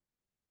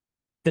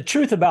The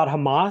truth about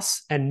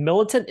Hamas and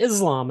militant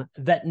Islam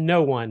that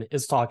no one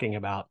is talking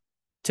about.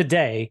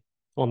 Today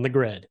on The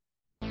Grid.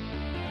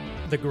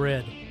 The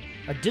Grid,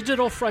 a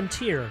digital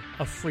frontier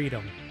of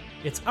freedom.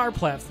 It's our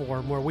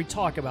platform where we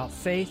talk about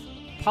faith,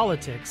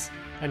 politics,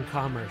 and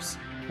commerce,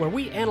 where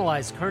we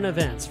analyze current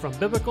events from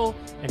biblical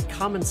and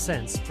common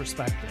sense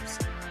perspectives.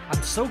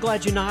 I'm so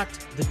glad you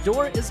knocked. The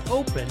door is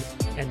open,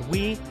 and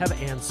we have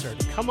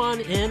answered. Come on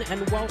in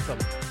and welcome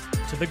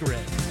to The Grid.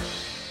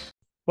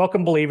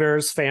 Welcome,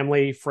 believers,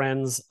 family,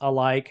 friends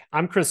alike.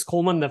 I'm Chris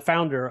Coleman, the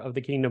founder of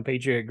the Kingdom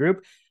Patriot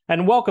Group,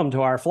 and welcome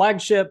to our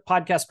flagship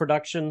podcast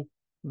production,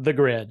 The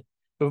Grid.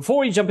 But before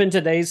we jump into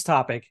today's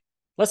topic,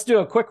 let's do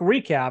a quick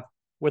recap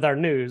with our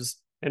news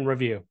and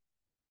review.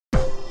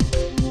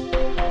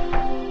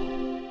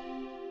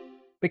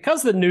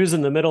 Because the news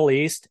in the Middle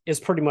East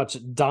is pretty much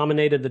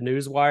dominated the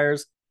news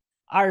wires,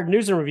 our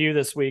news and review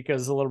this week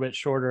is a little bit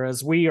shorter,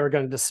 as we are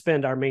going to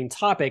spend our main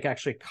topic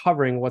actually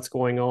covering what's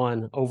going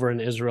on over in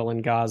Israel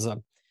and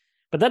Gaza.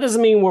 But that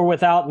doesn't mean we're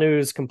without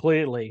news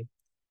completely.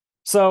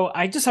 So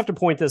I just have to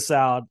point this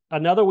out.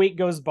 Another week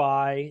goes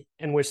by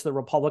in which the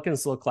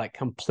Republicans look like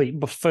complete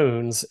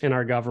buffoons in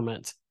our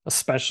government,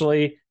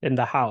 especially in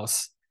the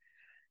House.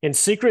 In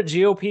secret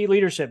GOP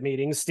leadership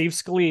meetings, Steve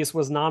Scalise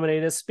was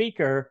nominated as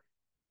Speaker,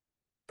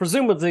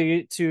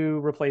 presumably to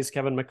replace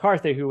Kevin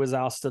McCarthy, who was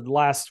ousted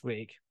last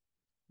week.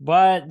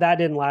 But that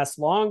didn't last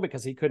long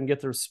because he couldn't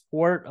get the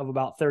support of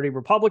about 30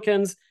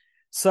 Republicans.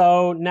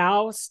 So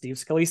now Steve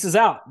Scalise is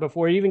out.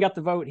 Before he even got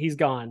the vote, he's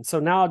gone.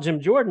 So now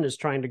Jim Jordan is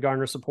trying to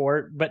garner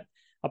support, but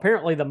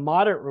apparently the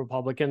moderate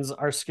Republicans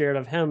are scared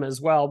of him as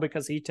well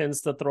because he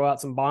tends to throw out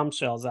some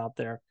bombshells out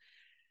there.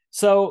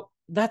 So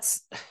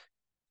it's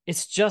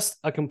just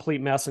a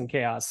complete mess and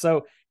chaos.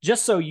 So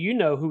just so you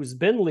know who's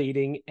been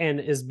leading and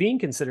is being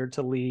considered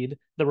to lead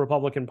the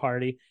Republican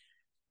Party,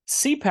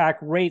 CPAC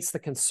rates the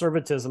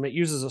conservatism. It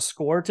uses a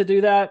score to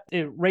do that.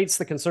 It rates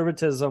the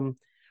conservatism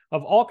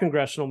of all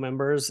congressional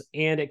members,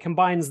 and it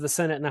combines the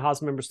Senate and the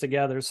House members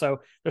together. So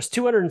there's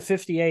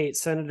 258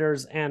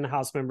 senators and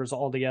House members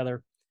all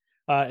together,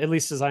 at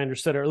least as I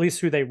understood, or at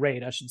least who they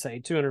rate, I should say,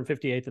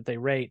 258 that they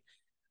rate.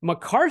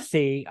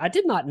 McCarthy, I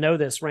did not know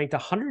this, ranked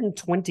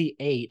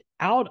 128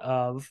 out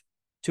of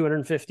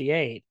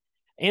 258.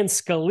 And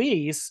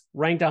Scalise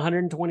ranked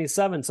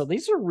 127. So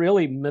these are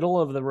really middle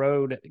of the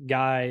road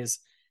guys.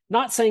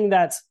 Not saying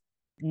that's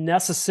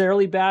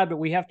necessarily bad, but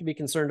we have to be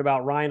concerned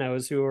about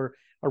rhinos who are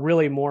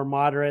really more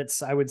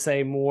moderates, I would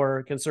say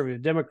more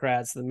conservative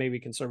Democrats than maybe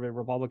conservative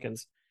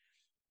Republicans.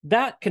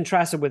 That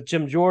contrasted with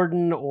Jim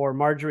Jordan or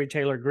Marjorie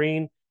Taylor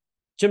Greene.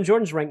 Jim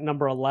Jordan's ranked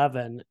number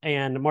 11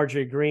 and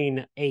Marjorie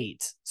Greene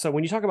 8. So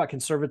when you talk about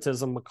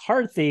conservatism,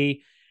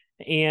 McCarthy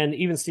and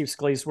even Steve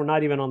Scalise were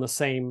not even on the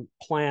same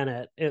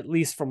planet, at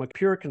least from a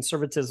pure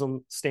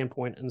conservatism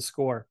standpoint and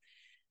score.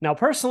 Now,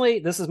 personally,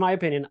 this is my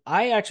opinion.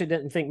 I actually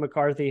didn't think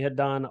McCarthy had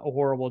done a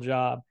horrible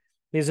job.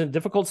 He's in a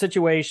difficult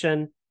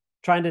situation,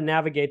 trying to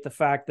navigate the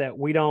fact that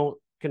we don't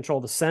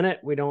control the Senate.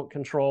 We don't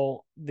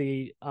control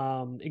the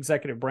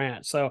executive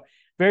branch. So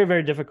very,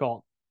 very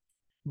difficult.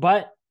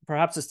 But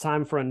perhaps it's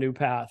time for a new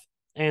path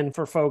and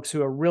for folks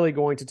who are really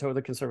going to toe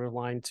the conservative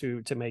line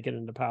to make it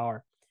into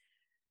power.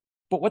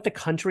 But what the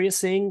country is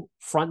seeing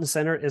front and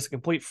center is a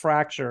complete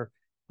fracture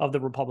of the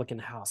Republican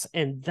House.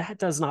 And that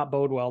does not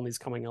bode well in these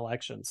coming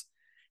elections.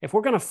 If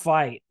we're going to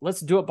fight,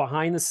 let's do it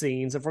behind the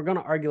scenes. If we're going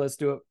to argue, let's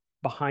do it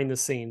behind the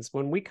scenes.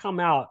 When we come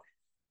out,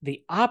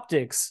 the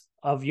optics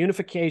of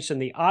unification,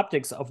 the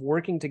optics of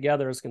working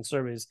together as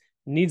conservatives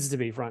needs to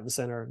be front and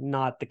center,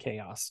 not the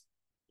chaos.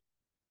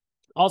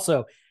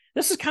 Also,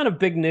 this is kind of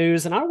big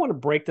news, and I want to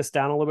break this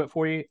down a little bit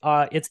for you.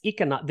 It's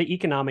the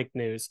economic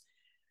news.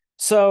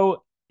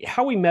 So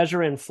how we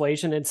measure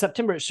inflation, in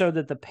September, it showed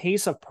that the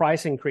pace of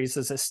price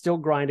increases is still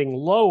grinding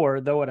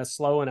lower, though at a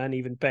slow and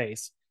uneven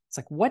pace. It's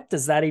like, what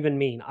does that even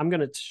mean? I'm going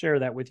to share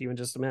that with you in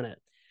just a minute.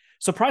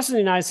 So prices in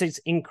the United States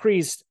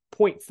increased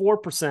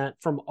 0.4%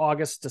 from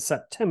August to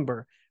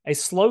September, a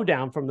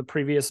slowdown from the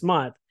previous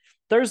month.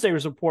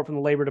 Thursday's report from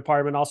the Labor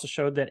Department also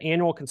showed that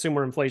annual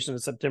consumer inflation in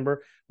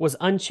September was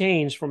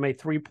unchanged from a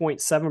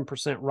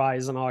 3.7%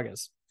 rise in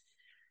August.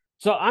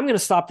 So I'm going to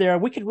stop there.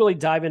 We could really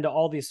dive into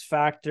all these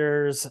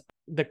factors,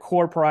 the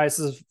core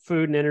prices,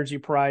 food and energy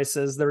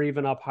prices, they're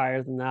even up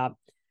higher than that.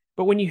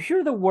 But when you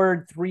hear the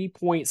word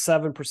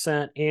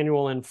 3.7%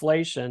 annual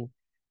inflation,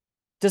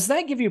 does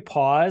that give you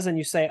pause and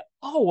you say,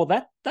 oh,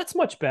 well, that's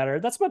much better.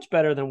 That's much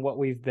better than what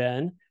we've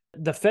been.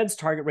 The Fed's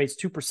target rate's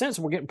 2%,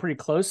 so we're getting pretty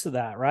close to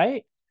that,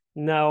 right?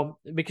 No,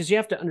 because you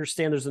have to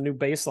understand there's a new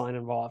baseline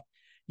involved.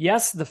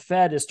 Yes, the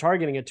Fed is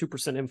targeting a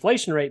 2%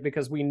 inflation rate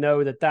because we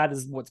know that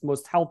is what's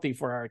most healthy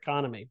for our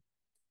economy.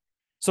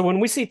 So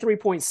when we see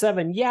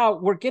 3.7, yeah,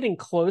 we're getting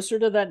closer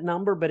to that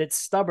number, but it's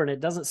stubborn.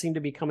 It doesn't seem to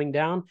be coming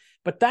down.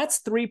 But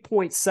that's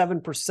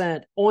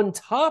 3.7% on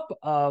top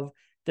of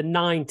the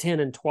 9,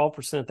 10, and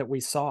 12% that we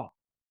saw.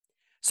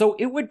 So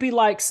it would be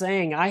like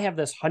saying I have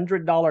this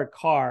 $100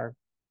 car,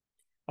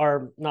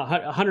 or not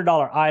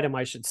 $100 item,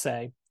 I should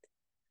say,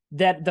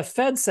 that the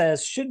Fed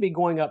says should be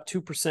going up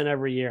 2%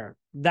 every year.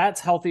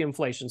 That's healthy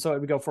inflation. So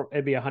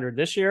it'd be 100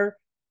 this year,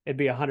 it'd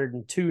be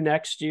 102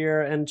 next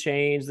year and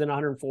change, then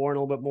 104 and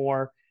a little bit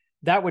more.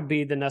 That would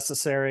be the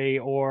necessary,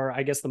 or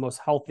I guess the most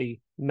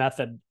healthy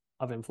method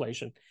of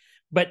inflation.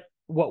 But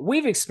what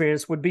we've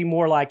experienced would be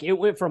more like it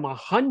went from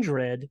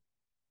 100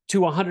 to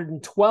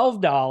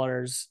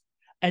 $112,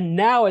 and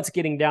now it's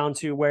getting down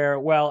to where,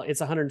 well,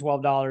 it's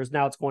 $112.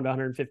 Now it's going to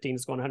 115.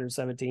 It's going to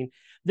 117.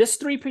 This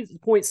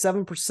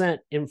 3.7%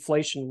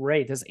 inflation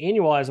rate, this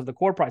annualized of the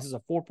core prices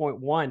of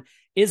 4.1,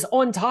 is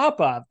on top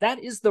of.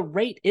 That is the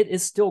rate. It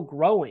is still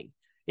growing.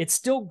 It's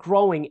still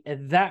growing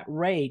at that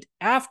rate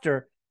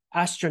after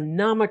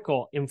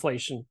astronomical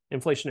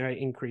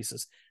inflationary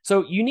increases.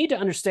 So you need to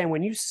understand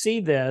when you see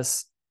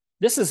this,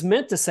 this is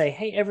meant to say,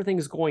 hey, everything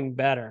is going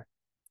better.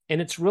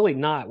 And it's really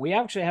not. We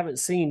actually haven't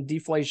seen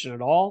deflation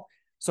at all.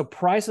 So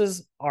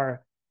prices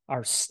are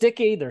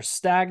sticky, they're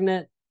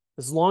stagnant.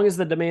 As long as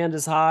the demand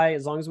is high,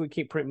 as long as we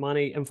keep printing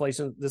money,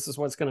 inflation, this is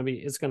what it's going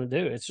to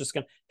do. It's just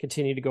going to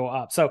continue to go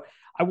up. So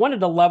I wanted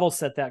to level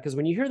set that, because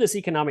when you hear this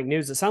economic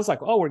news, it sounds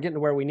like, oh, we're getting to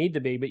where we need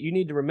to be. But you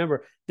need to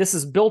remember, this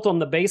is built on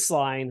the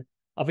baseline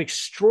of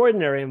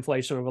extraordinary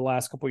inflation over the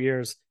last couple of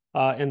years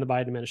in the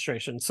Biden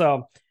administration.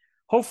 So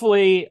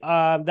hopefully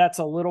that's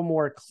a little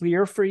more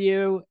clear for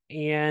you,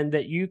 and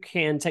that you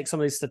can take some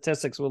of these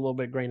statistics with a little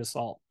bit of grain of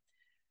salt.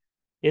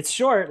 It's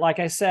short, like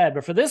I said,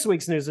 but for this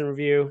week's news and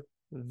review,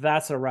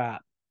 that's a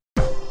wrap.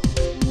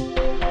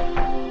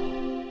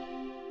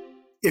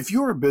 If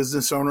you're a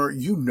business owner,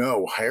 you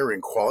know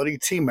hiring quality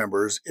team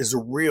members is a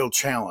real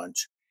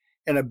challenge,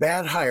 and a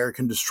bad hire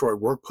can destroy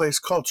workplace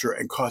culture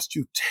and cost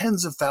you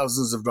tens of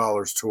thousands of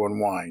dollars to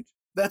unwind.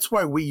 That's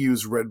why we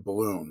use Red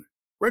Balloon.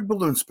 Red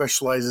Balloon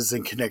specializes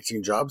in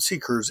connecting job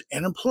seekers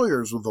and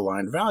employers with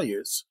aligned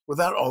values,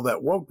 without all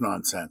that woke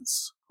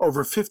nonsense.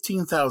 Over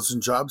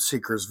 15,000 job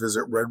seekers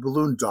visit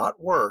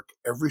redballoon.work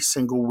every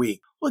single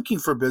week, looking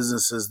for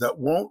businesses that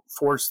won't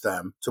force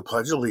them to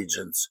pledge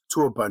allegiance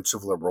to a bunch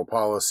of liberal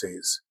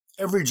policies.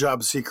 Every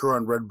job seeker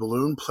on Red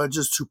Balloon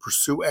pledges to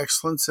pursue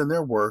excellence in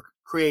their work,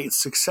 create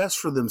success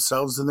for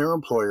themselves and their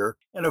employer,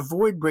 and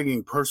avoid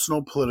bringing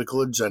personal political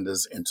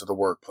agendas into the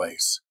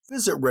workplace.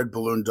 Visit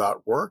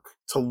redballoon.work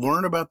to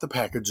learn about the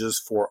packages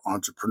for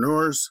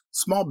entrepreneurs,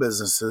 small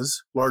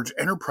businesses, large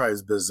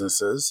enterprise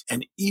businesses,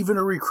 and even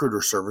a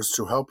recruiter service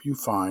to help you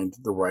find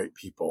the right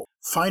people.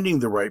 Finding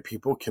the right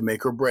people can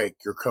make or break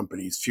your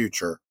company's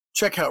future.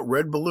 Check out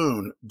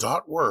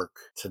redballoon.work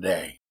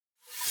today.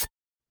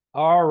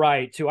 All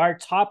right, to our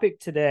topic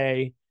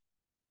today.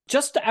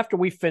 Just after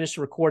we finished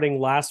recording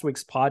last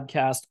week's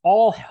podcast,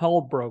 all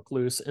hell broke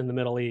loose in the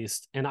Middle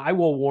East. And I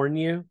will warn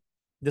you,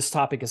 this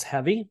topic is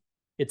heavy.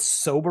 It's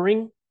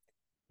sobering.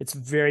 It's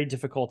very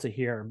difficult to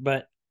hear.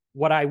 But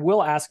what I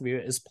will ask of you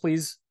is,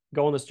 please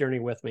go on this journey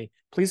with me.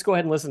 Please go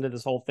ahead and listen to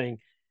this whole thing,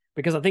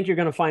 because I think you're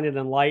going to find it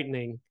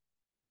enlightening.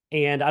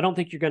 And I don't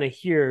think you're going to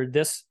hear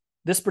this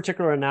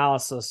particular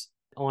analysis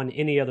on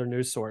any other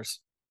news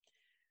source.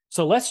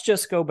 So let's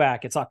just go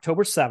back. It's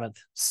October 7th,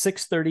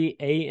 6:30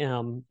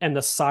 a.m., and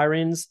the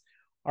sirens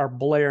are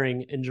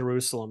blaring in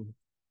Jerusalem.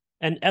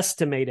 An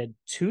estimated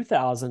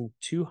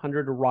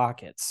 2,200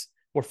 rockets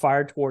were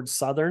fired towards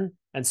southern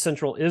and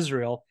central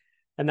Israel,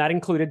 and that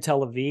included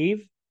Tel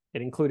Aviv,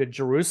 it included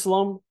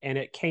Jerusalem, and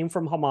it came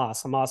from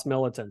Hamas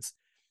militants.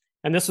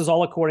 And this was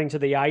all according to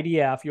the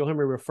IDF. You'll hear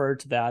me refer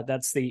to that.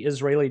 That's the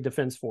Israeli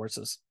Defense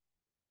Forces.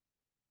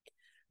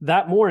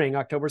 That morning,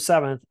 October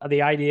 7th, the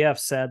IDF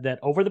said that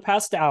over the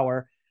past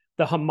hour,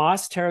 the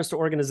Hamas terrorist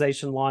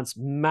organization launched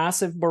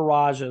massive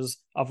barrages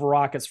of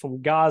rockets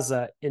from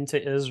Gaza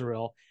into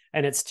Israel,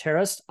 and its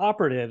terrorist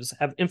operatives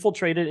have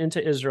infiltrated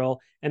into Israel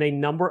in a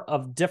number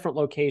of different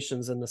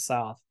locations in the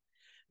south.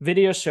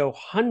 Videos show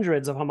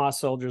hundreds of Hamas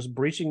soldiers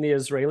breaching the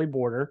Israeli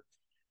border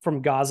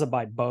from Gaza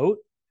by boat,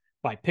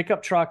 by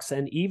pickup trucks,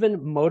 and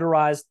even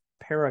motorized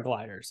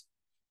paragliders.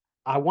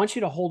 I want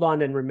you to hold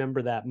on and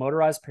remember that,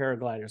 motorized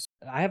paragliders.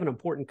 I have an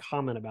important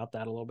comment about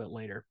that a little bit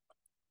later.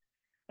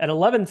 At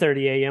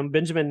 11:30 a.m.,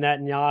 Benjamin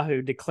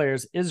Netanyahu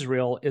declares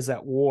Israel is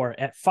at war.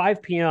 At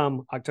 5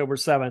 p.m., October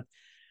 7th,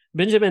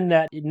 Benjamin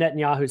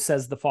Netanyahu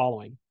says the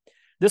following: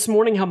 "This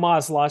morning,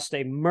 Hamas launched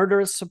a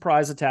murderous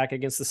surprise attack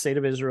against the state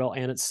of Israel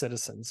and its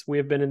citizens. We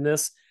have been in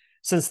this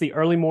since the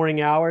early morning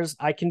hours.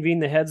 I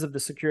convened the heads of the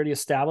security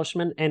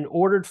establishment and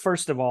ordered,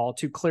 first of all,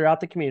 to clear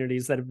out the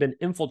communities that have been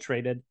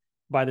infiltrated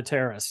by the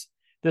terrorists.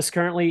 This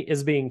currently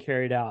is being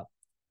carried out.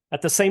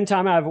 At the same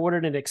time, I've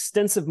ordered an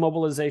extensive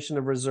mobilization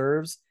of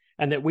reserves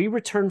and that we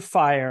return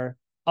fire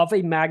of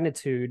a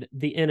magnitude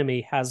the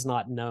enemy has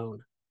not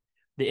known.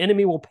 The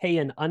enemy will pay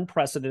an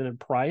unprecedented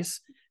price.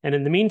 And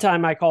in the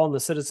meantime, I call on the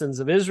citizens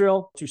of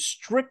Israel to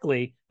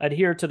strictly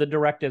adhere to the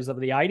directives of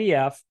the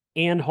IDF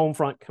and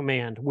Homefront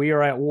Command. We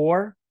are at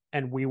war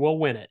and we will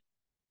win it."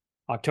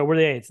 October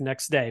the 8th,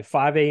 next day,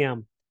 5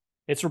 a.m.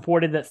 It's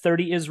reported that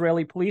 30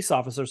 Israeli police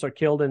officers are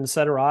killed in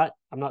Sederot.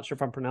 I'm not sure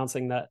if I'm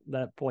pronouncing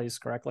that place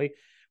correctly,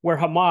 where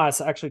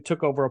Hamas actually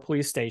took over a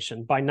police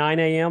station. By 9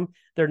 a.m.,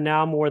 there are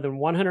now more than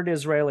 100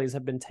 Israelis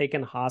have been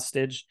taken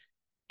hostage,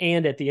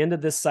 And at the end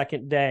of this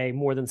second day,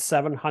 more than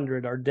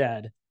 700 are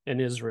dead in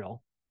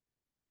Israel.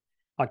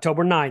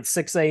 October 9th,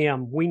 6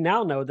 a.m., we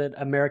now know that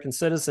American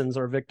citizens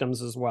are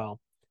victims as well.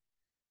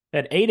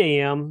 At 8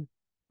 a.m.,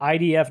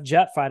 IDF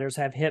jet fighters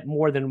have hit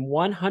more than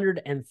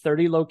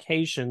 130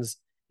 locations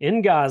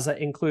in Gaza,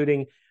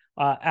 including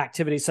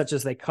activities such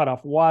as they cut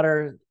off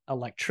water,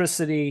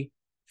 electricity,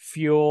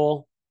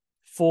 fuel,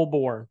 full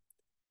bore.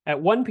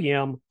 At 1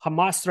 p.m.,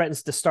 Hamas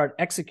threatens to start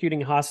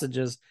executing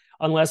hostages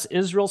unless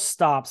Israel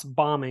stops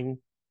bombing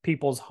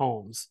people's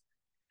homes.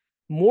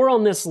 More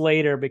on this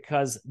later,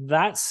 because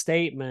that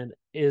statement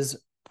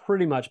is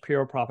pretty much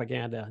pure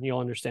propaganda, and you'll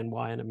understand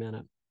why in a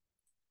minute.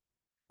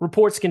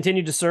 Reports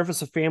continue to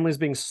surface of families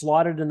being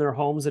slaughtered in their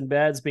homes and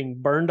beds, being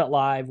burned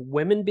alive,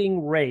 women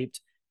being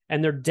raped,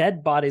 and their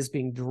dead bodies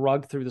being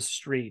dragged through the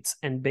streets,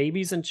 and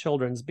babies and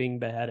children being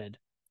beheaded.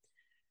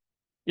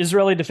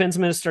 Israeli Defense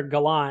Minister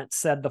Gallant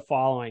said the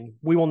following: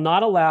 "We will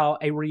not allow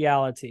a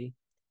reality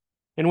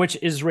in which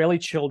Israeli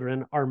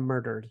children are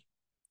murdered.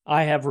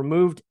 I have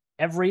removed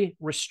every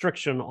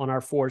restriction on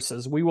our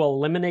forces. We will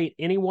eliminate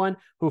anyone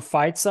who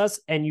fights us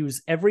and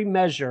use every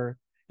measure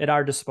at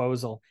our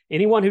disposal.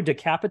 Anyone who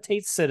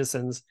decapitates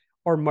citizens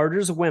or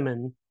murders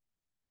women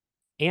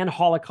and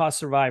Holocaust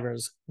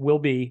survivors will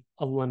be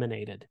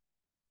eliminated."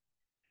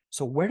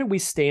 So where do we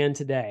stand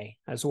today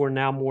as we're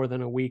now more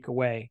than a week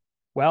away?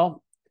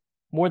 Well,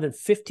 more than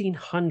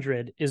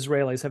 1,500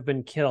 Israelis have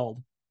been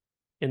killed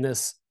in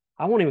this,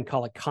 I won't even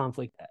call it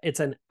conflict.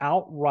 It's an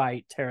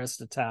outright terrorist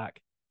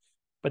attack.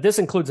 But this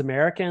includes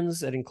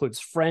Americans, it includes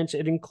French,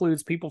 it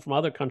includes people from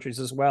other countries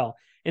as well.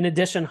 In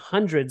addition,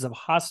 hundreds of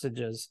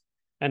hostages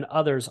and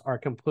others are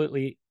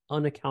completely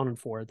unaccounted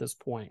for at this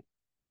point.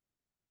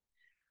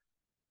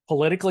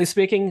 Politically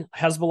speaking,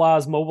 Hezbollah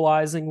is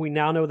mobilizing. We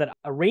now know that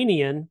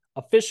Iranian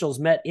officials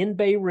met in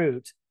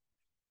Beirut,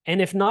 and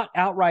if not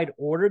outright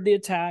ordered the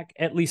attack,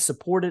 at least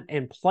supported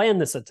and planned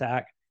this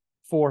attack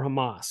for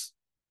Hamas.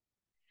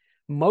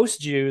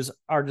 Most Jews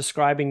are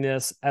describing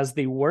this as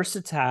the worst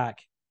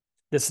attack,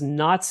 this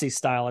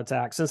Nazi-style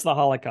attack, since the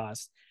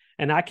Holocaust.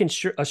 And I can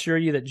assure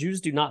you that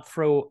Jews do not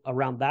throw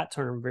around that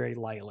term very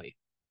lightly.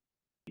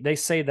 They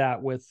say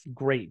that with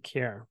great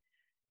care.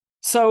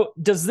 So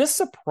does this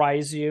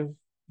surprise you?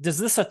 Does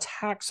this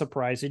attack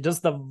surprise you? Does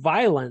the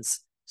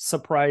violence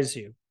surprise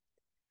you?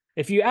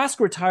 If you ask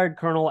retired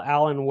Colonel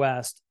Alan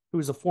West,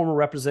 who's a former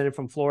representative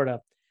from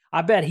Florida,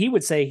 I bet he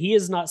would say he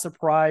is not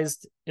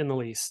surprised in the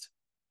least,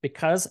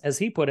 because, as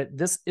he put it,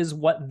 this is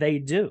what they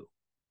do.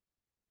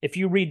 If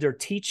you read their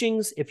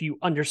teachings, if you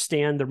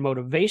understand their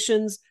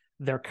motivations,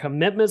 their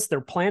commitments,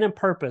 their plan and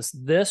purpose,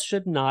 this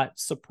should not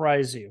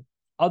surprise you,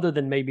 other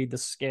than maybe the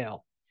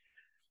scale.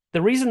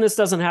 The reason this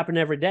doesn't happen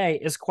every day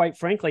is, quite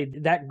frankly,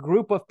 that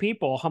group of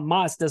people,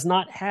 Hamas, does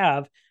not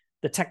have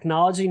the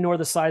technology nor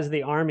the size of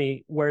the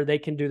army where they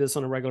can do this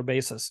on a regular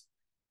basis.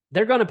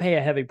 They're going to pay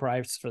a heavy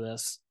price for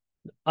this,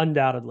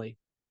 undoubtedly,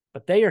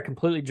 but they are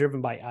completely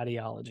driven by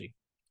ideology.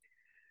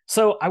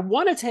 So I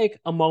want to take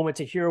a moment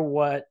to hear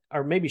what,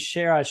 or maybe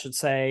share, I should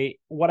say,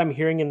 what I'm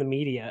hearing in the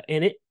media.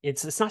 And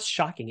it's not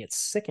shocking, it's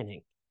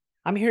sickening.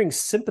 I'm hearing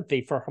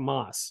sympathy for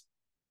Hamas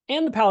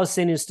and the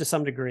Palestinians to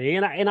some degree,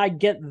 and I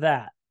get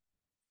that.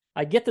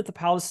 I get that the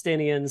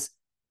Palestinians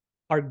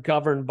are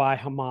governed by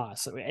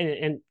Hamas.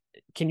 And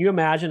can you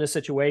imagine a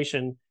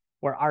situation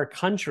where our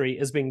country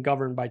is being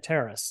governed by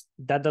terrorists?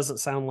 That doesn't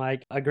sound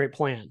like a great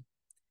plan.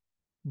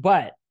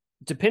 But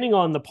depending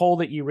on the poll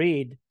that you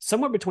read,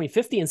 somewhere between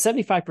 50 and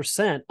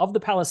 75% of the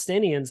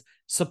Palestinians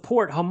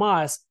support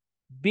Hamas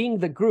being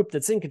the group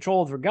that's in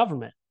control of their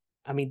government.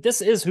 I mean,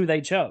 this is who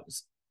they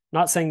chose.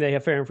 Not saying they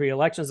have fair and free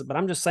elections, but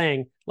I'm just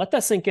saying, let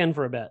that sink in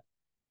for a bit.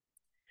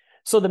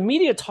 So the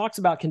media talks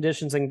about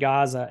conditions in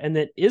Gaza and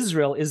that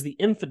Israel is the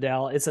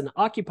infidel, it's an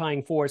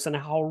occupying force, and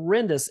how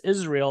horrendous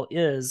Israel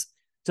is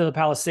to the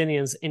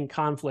Palestinians in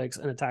conflicts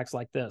and attacks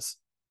like this.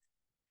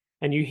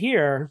 And you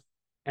hear,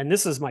 and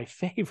this is my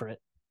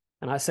favorite,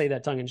 and I say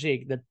that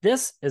tongue-in-cheek, that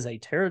this is a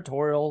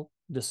territorial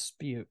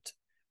dispute.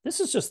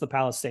 This is just the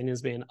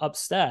Palestinians being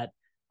upset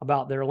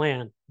about their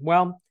land.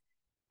 Well,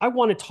 I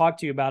want to talk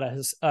to you about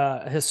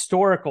a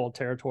historical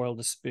territorial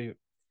dispute,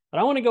 but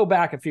I want to go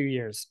back a few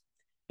years.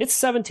 It's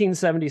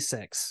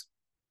 1776.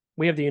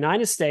 We have the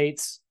United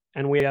States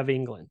and we have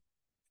England.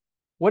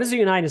 What is the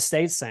United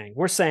States saying?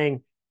 We're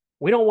saying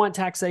we don't want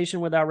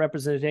taxation without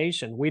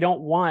representation. We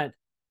don't want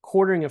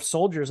quartering of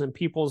soldiers in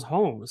people's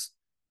homes.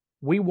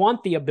 We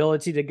want the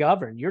ability to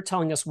govern. You're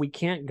telling us we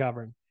can't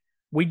govern.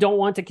 We don't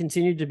want to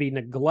continue to be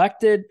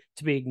neglected,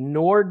 to be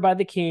ignored by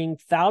the king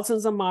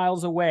thousands of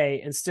miles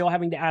away and still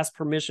having to ask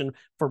permission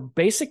for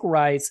basic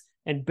rights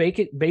and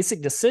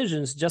basic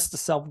decisions just to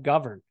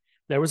self-govern.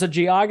 There was a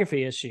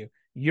geography issue.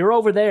 You're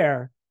over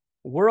there,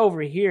 we're over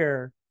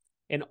here,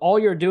 and all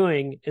you're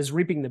doing is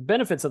reaping the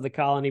benefits of the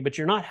colony, but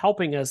you're not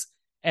helping us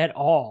at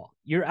all.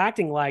 You're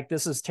acting like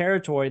this is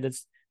territory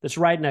that's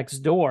right next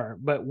door,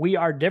 but we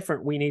are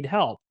different. We need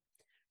help.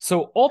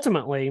 So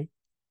ultimately,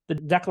 the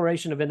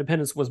Declaration of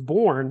Independence was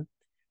born,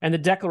 and the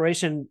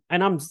Declaration,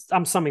 and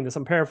I'm summing this,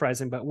 I'm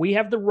paraphrasing, but we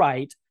have the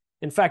right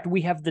In fact,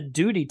 we have the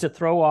duty to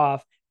throw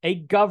off a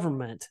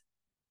government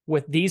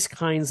with these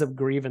kinds of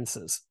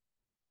grievances.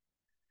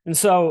 And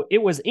so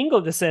it was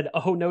England that said,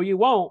 oh, no, you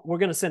won't. We're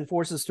going to send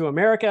forces to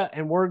America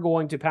and we're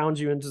going to pound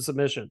you into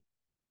submission.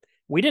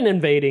 We didn't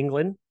invade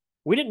England.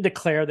 We didn't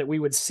declare that we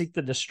would seek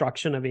the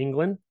destruction of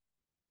England.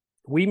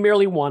 We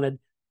merely wanted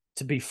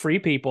to be free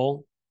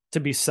people,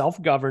 to be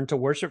self-governed, to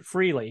worship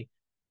freely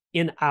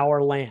in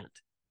our land.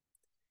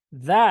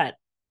 That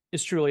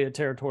is truly a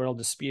territorial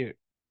dispute.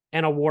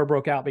 And a war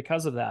broke out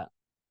because of that.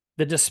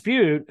 The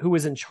dispute, who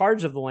was in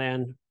charge of the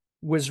land,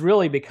 was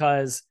really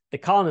because the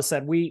colonists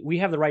said, we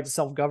have the right to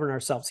self-govern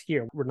ourselves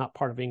here. We're not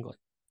part of England.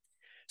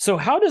 So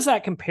how does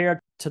that compare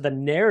to the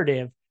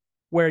narrative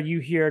where you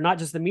hear not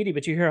just the media,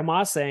 but you hear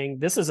Hamas saying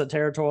this is a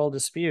territorial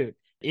dispute?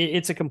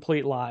 It's a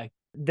complete lie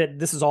that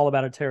this is all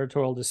about a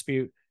territorial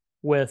dispute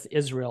with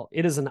Israel.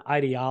 It is an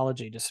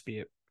ideology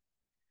dispute.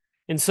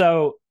 And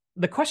so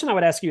the question I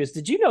would ask you is,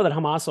 did you know that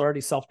Hamas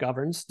already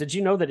self-governs? Did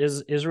you know that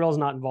Israel is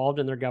not involved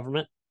in their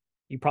government?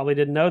 You probably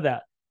didn't know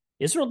that.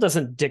 Israel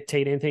doesn't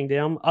dictate anything to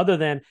them other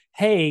than,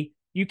 hey,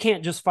 you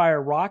can't just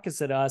fire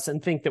rockets at us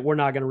and think that we're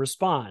not going to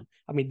respond.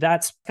 I mean,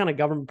 that's kind of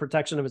government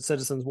protection of its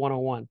citizens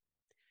 101.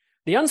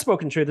 The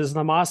unspoken truth is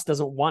Hamas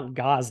doesn't want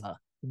Gaza.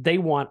 They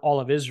want all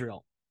of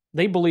Israel.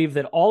 They believe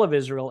that all of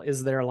Israel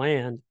is their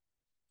land,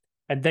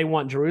 and they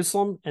want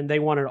Jerusalem, and they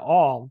want it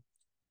all.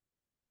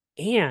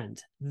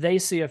 And they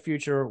see a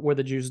future where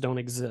the Jews don't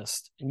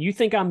exist. And you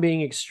think I'm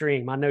being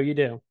extreme. I know you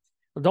do.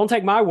 Well, don't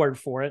take my word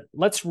for it.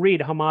 Let's read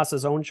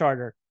Hamas's own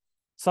charter.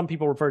 Some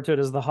people refer to it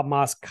as the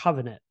Hamas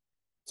covenant.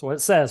 So what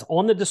it says,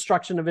 on the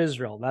destruction of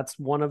Israel, that's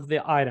one of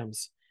the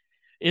items.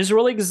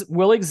 Israel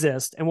will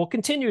exist and will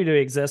continue to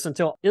exist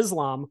until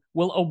Islam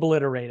will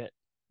obliterate it,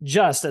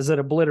 just as it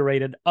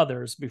obliterated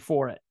others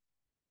before it.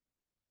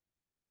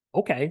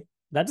 Okay,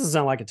 that doesn't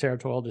sound like a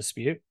territorial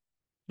dispute.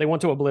 They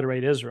want to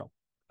obliterate Israel.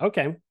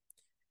 Okay.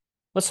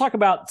 Let's talk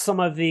about some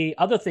of the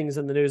other things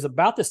in the news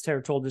about this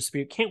territorial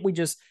dispute. Can't we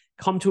just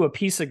come to a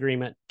peace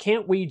agreement?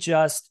 Can't we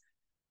just,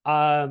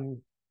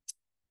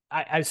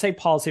 I say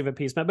policy of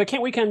appeasement, but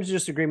can't we come to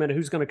just agreement of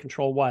who's going to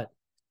control what?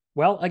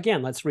 Well,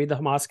 again, let's read the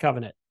Hamas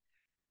covenant.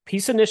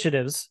 Peace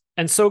initiatives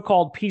and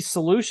so-called peace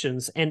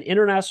solutions and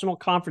international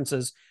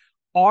conferences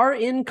are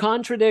in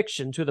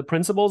contradiction to the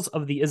principles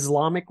of the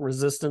Islamic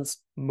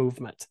resistance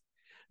movement.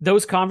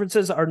 Those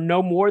conferences are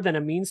no more than a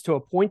means to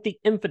appoint the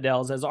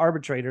infidels as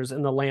arbitrators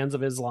in the lands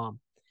of Islam.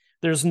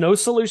 There's no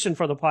solution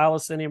for the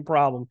Palestinian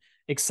problem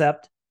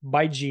except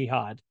by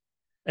jihad.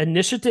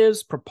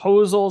 Initiatives,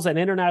 proposals, and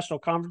international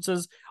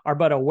conferences are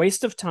but a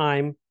waste of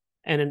time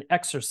and an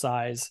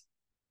exercise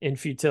in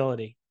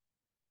futility.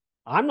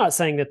 I'm not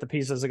saying that the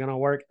pieces are going to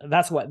work.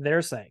 That's what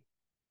they're saying.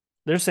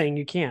 They're saying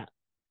you can't.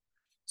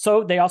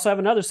 So they also have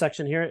another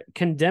section here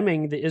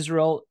condemning the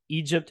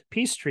Israel-Egypt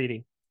peace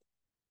treaty.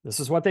 This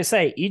is what they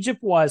say.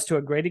 Egypt was, to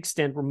a great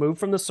extent, removed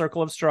from the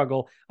circle of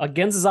struggle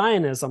against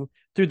Zionism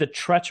through the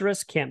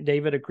treacherous Camp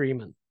David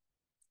agreement.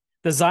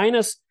 The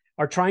Zionists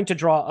are trying to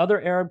draw other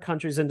Arab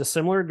countries into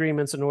similar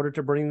agreements in order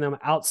to bring them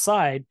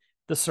outside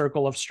the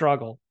circle of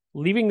struggle.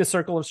 Leaving the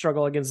circle of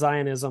struggle against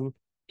Zionism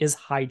is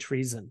high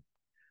treason.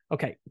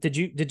 Okay, did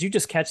you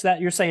just catch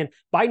that? You're saying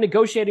by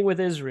negotiating with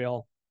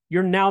Israel,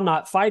 you're now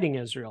not fighting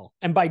Israel.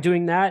 And by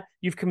doing that,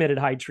 you've committed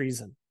high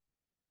treason.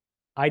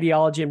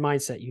 Ideology and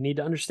mindset. You need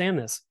to understand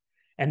this.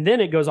 And then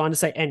it goes on to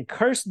say, and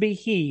cursed be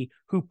he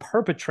who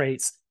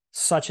perpetrates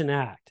such an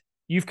act.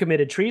 You've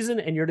committed treason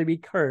and you're to be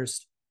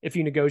cursed if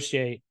you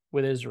negotiate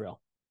with Israel.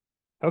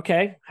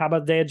 Okay, how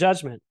about the Day of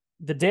Judgment?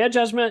 The Day of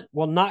Judgment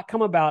will not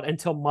come about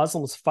until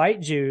Muslims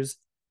fight Jews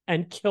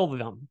and kill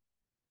them.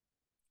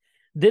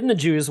 Then the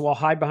Jews will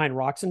hide behind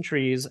rocks and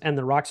trees, and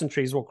the rocks and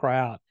trees will cry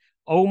out,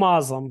 O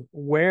Muslim,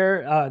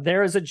 where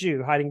there is a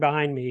Jew hiding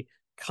behind me,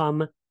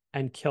 come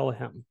and kill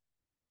him.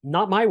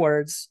 Not my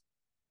words,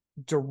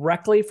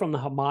 directly from the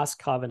Hamas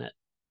covenant.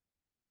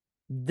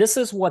 This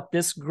is what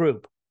this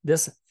group,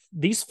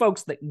 these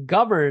folks that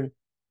govern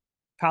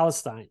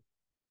Palestine,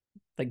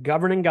 that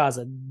govern in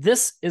Gaza,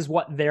 this is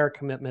what their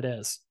commitment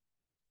is.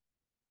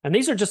 And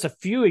these are just a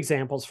few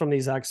examples from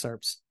these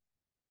excerpts.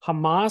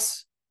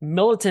 Hamas,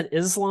 militant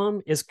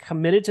Islam, is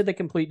committed to the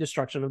complete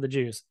destruction of the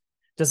Jews.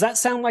 Does that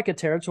sound like a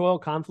territorial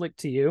conflict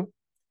to you?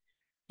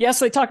 Yes,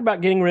 they talk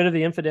about getting rid of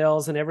the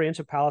infidels and every inch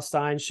of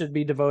Palestine should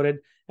be devoted,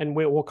 and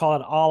we'll call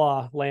it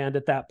Allah land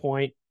at that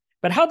point.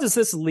 But how does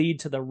this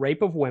lead to the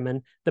rape of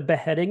women, the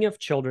beheading of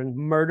children,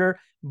 murder,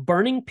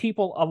 burning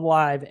people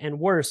alive, and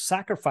worse,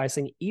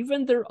 sacrificing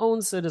even their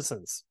own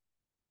citizens?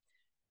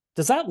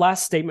 Does that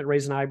last statement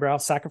raise an eyebrow,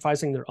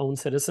 sacrificing their own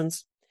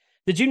citizens?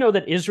 Did you know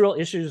that Israel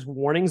issues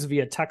warnings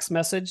via text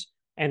message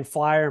and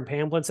flyer and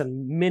pamphlets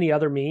and many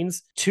other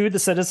means to the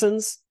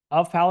citizens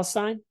of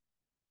Palestine?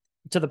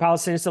 To the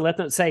Palestinians to let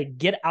them say,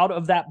 get out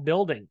of that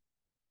building.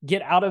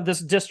 Get out of this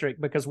district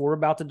because we're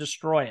about to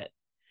destroy it.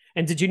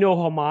 And did you know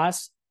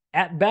Hamas,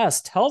 at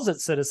best, tells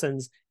its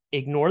citizens,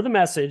 ignore the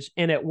message,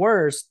 and at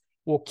worst,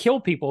 will kill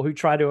people who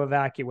try to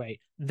evacuate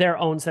their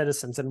own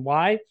citizens. And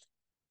why?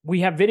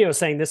 We have videos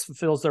saying this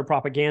fulfills their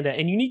propaganda,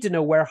 and you need to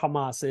know where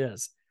Hamas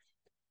is.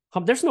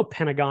 There's no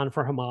Pentagon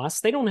for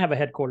Hamas. They don't have a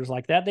headquarters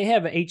like that. They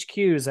have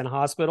HQs in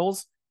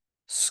hospitals,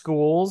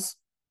 schools,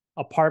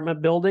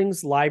 apartment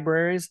buildings,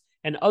 libraries,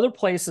 and other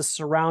places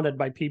surrounded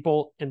by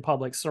people in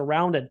public,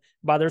 surrounded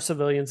by their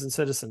civilians and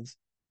citizens.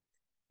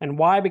 And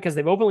why? Because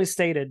they've openly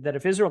stated that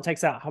if Israel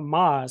takes out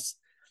Hamas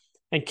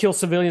and kills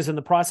civilians in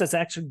the process, it's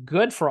actually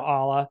good for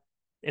Allah.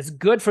 It's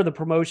good for the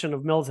promotion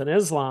of militant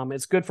Islam.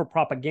 It's good for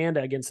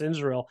propaganda against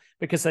Israel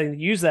because they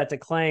use that to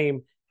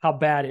claim how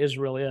bad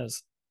Israel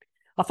is.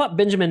 I thought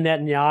Benjamin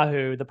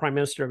Netanyahu, the prime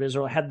minister of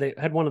Israel,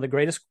 had one of the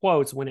greatest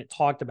quotes when it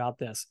talked about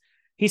this.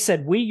 He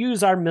said, "We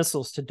use our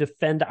missiles to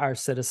defend our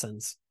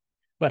citizens,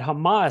 but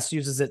Hamas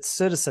uses its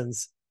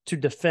citizens to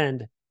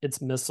defend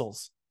its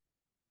missiles."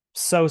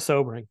 So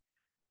sobering.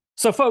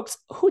 So, folks,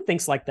 who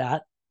thinks like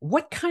that?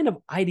 What kind of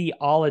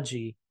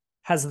ideology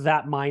has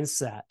that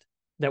mindset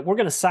that we're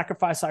going to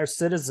sacrifice our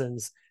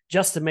citizens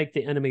just to make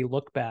the enemy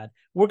look bad?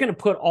 We're going to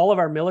put all of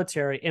our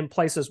military in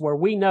places where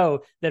we know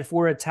that if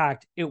we're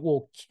attacked, it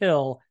will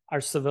kill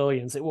our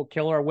civilians. It will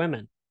kill our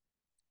women.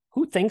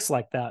 Who thinks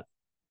like that?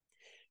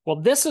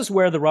 Well, this is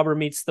where the rubber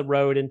meets the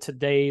road in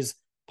today's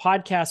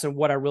podcast and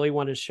what I really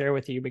want to share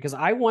with you, because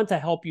I want to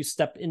help you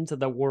step into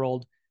the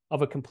world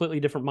of a completely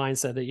different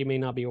mindset that you may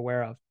not be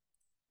aware of.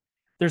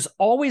 There's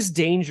always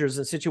dangers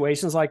in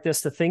situations like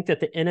this to think that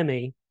the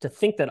enemy, to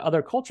think that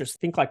other cultures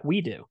think like we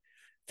do,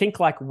 think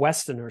like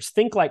Westerners,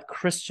 think like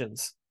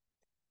Christians.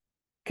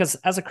 Because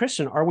as a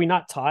Christian, are we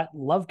not taught,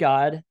 love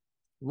God,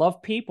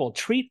 love people,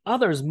 treat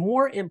others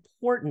more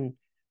important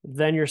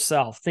than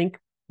yourself? Think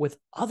with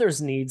others'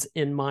 needs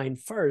in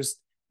mind first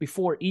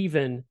before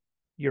even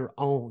your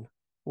own.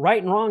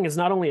 Right and wrong is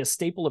not only a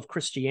staple of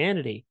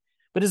Christianity,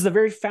 but is the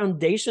very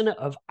foundation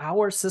of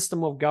our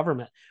system of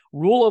government.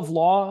 Rule of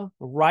law,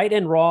 right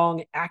and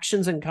wrong,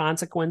 actions and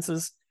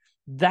consequences.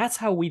 That's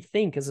how we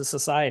think as a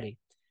society.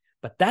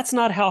 But that's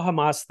not how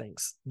Hamas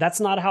thinks.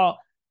 That's not how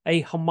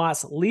a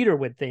Hamas leader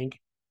would think.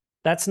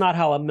 That's not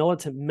how a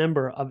militant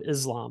member of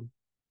Islam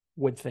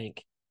would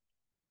think.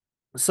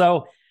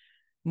 So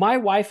my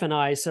wife and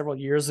I, several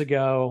years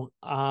ago,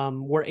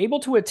 were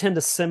able to attend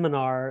a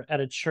seminar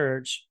at a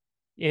church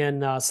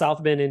in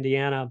South Bend,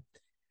 Indiana,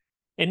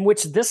 in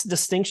which this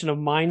distinction of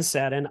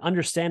mindset and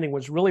understanding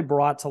was really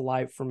brought to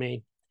life for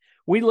me.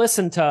 We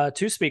listened to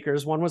two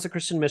speakers. One was a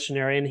Christian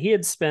missionary, and he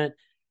had spent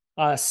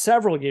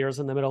several years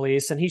in the Middle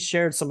East, and he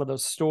shared some of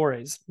those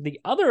stories.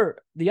 The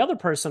other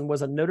person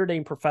was a Notre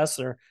Dame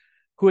professor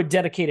who had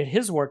dedicated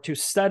his work to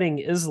studying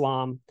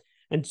Islam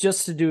and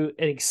just to do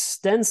an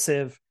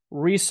extensive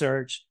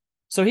research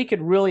so he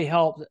could really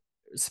help,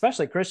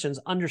 especially Christians,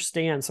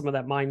 understand some of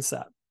that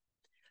mindset.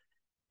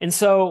 And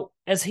so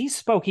as he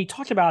spoke, he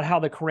talked about how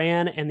the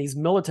Quran and these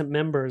militant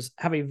members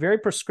have a very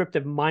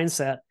prescriptive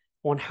mindset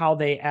on how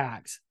they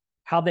act,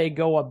 how they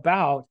go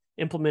about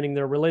implementing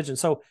their religion.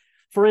 So,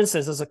 for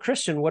instance, as a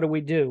Christian, what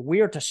do?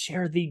 We are to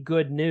share the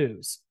good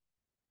news.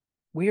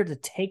 We are to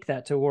take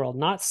that to the world,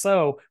 not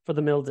so for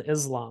the militant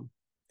Islam.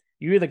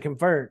 You either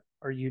convert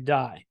or you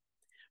die.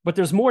 But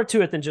there's more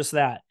to it than just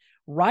that.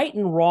 Right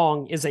and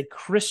wrong is a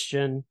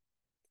Christian,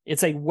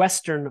 it's a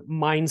Western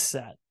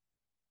mindset.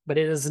 But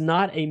it is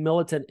not a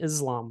militant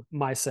Islam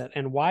mindset.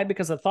 And why?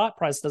 Because the thought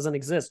process doesn't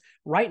exist.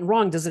 Right and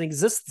wrong doesn't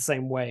exist the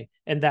same way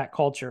in that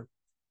culture,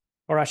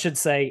 or I should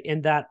say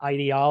in that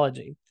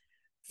ideology.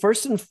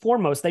 First and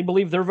foremost, they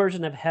believe their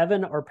version of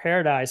heaven or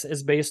paradise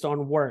is based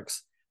on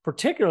works,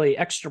 particularly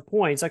extra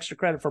points, extra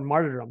credit for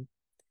martyrdom.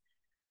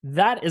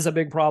 That is a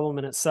big problem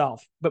in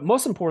itself. But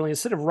most importantly,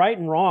 instead of right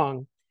and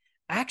wrong,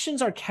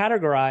 actions are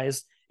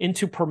categorized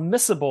into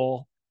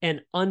permissible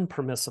and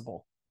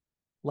unpermissible.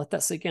 Let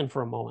that sink in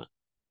for a moment.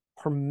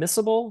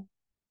 Permissible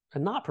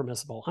and not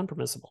permissible,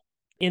 unpermissible.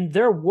 In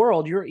their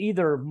world, you're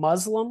either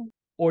Muslim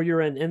or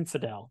you're an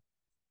infidel.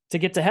 To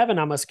get to heaven,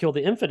 I must kill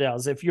the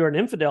infidels. If you're an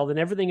infidel, then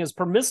everything is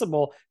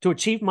permissible to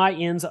achieve my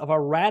ends of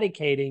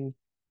eradicating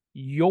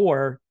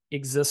your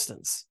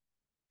existence.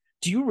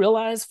 Do you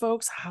realize,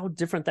 folks, how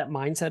different that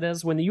mindset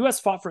is? When the U.S.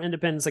 fought for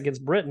independence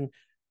against Britain,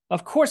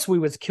 of course we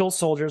would kill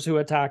soldiers who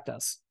attacked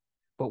us.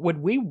 But would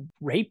we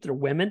rape their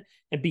women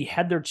and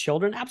behead their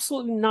children?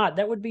 Absolutely not.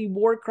 That would be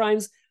war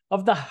crimes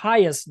of the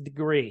highest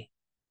degree.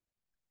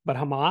 But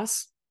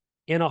Hamas,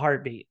 in a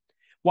heartbeat.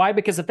 Why?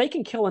 Because if they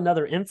can kill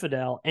another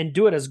infidel and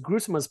do it as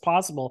gruesome as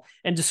possible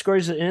and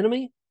discourage the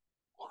enemy,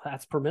 well,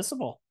 that's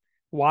permissible.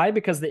 Why?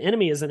 Because the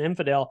enemy is an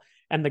infidel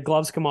and the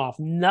gloves come off.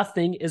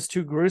 Nothing is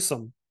too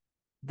gruesome.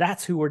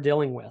 That's who we're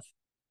dealing with.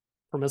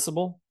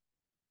 Permissible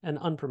and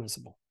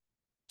unpermissible.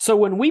 So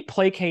when we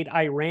placate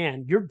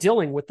Iran, you're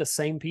dealing with the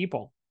same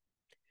people.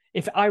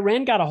 If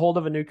Iran got a hold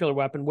of a nuclear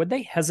weapon, would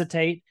they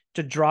hesitate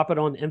to drop it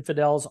on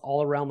infidels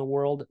all around the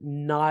world?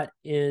 Not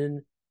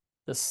in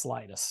the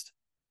slightest.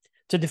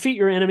 To defeat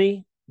your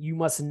enemy, you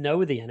must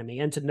know the enemy.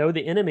 And to know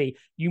the enemy,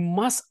 you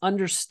must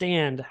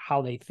understand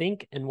how they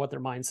think and what their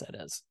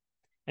mindset is.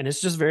 And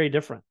it's just very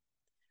different.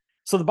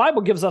 So the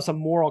Bible gives us a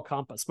moral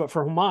compass. But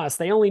for Hamas,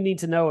 they only need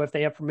to know if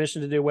they have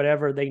permission to do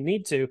whatever they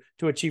need to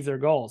achieve their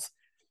goals.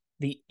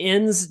 The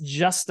ends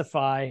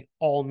justify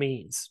all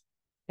means.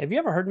 Have you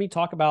ever heard me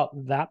talk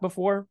about that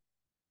before?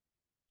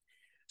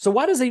 So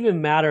why does it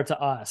even matter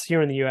to us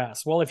here in the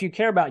US? Well, if you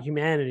care about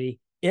humanity,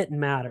 it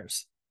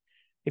matters.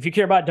 If you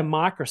care about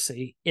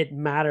democracy, it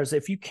matters.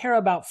 If you care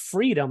about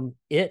freedom,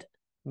 it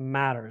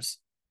matters.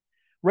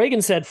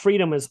 Reagan said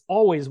freedom is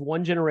always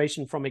one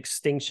generation from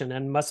extinction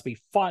and must be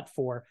fought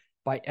for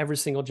by every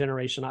single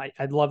generation. I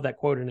love that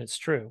quote, and it's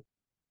true.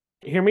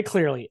 Hear me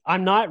clearly.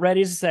 I'm not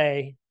ready to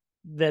say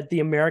that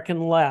the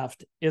American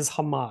left is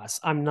Hamas.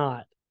 I'm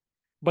not.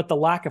 But the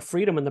lack of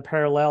freedom and the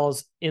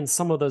parallels in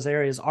some of those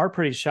areas are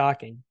pretty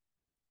shocking.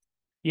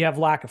 You have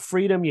lack of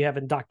freedom, you have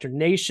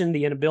indoctrination,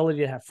 the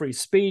inability to have free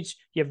speech,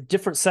 you have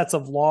different sets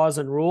of laws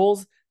and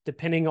rules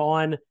depending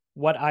on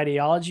what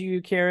ideology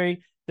you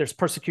carry. There's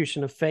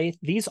persecution of faith.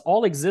 These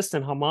all exist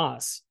in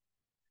Hamas,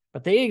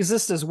 but they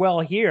exist as well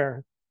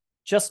here,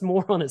 just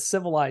more on a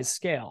civilized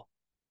scale.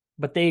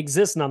 But they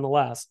exist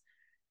nonetheless.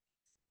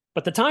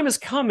 But the time is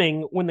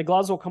coming when the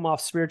gloves will come off,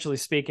 spiritually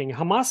speaking.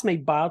 Hamas may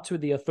bow to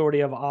the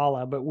authority of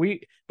Allah, but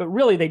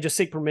really they just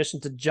seek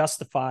permission to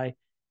justify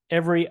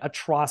every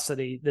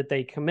atrocity that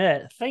they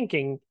commit,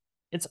 thinking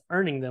it's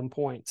earning them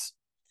points.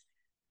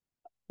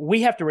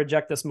 We have to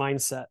reject this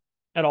mindset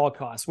at all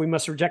costs. We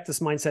must reject this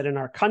mindset in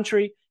our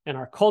country and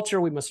our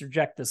culture. We must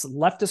reject this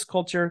leftist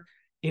culture.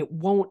 It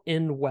won't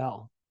end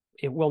well.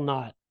 It will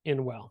not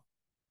end well.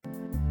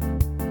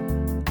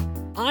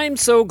 I'm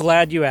so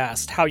glad you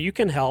asked how you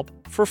can help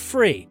for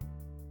free.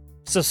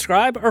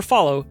 Subscribe or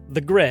follow The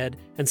Grid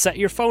and set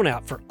your phone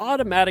out for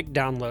automatic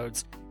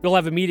downloads. You'll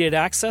have immediate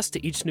access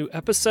to each new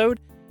episode,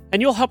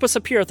 and you'll help us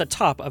appear at the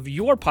top of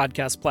your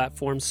podcast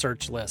platform's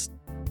search list.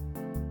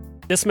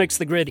 This makes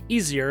The Grid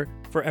easier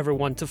for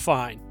everyone to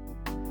find.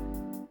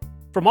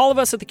 From all of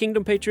us at the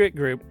Kingdom Patriot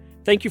Group,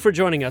 thank you for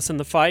joining us in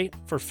the fight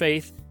for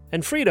faith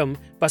and freedom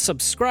by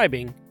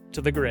subscribing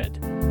to The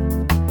Grid.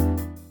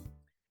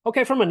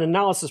 Okay, from an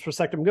analysis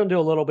perspective, I'm going to do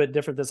a little bit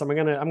different this. I'm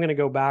going to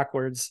go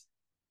backwards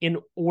in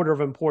order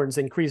of importance,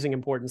 increasing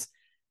importance.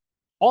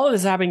 All of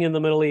this happening in the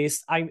Middle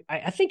East, I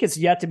think it's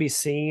yet to be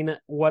seen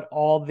what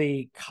all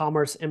the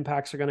commerce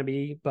impacts are going to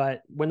be.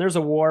 But when there's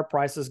a war,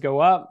 prices go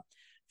up,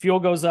 fuel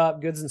goes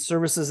up, goods and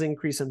services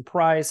increase in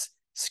price,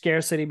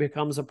 scarcity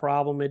becomes a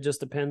problem. It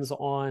just depends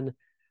on,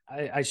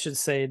 I should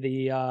say,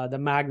 the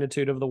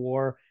magnitude of the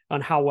war,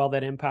 on how well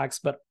that impacts.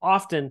 But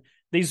often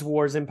these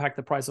wars impact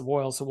the price of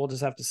oil, so we'll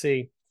just have to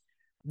see.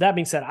 That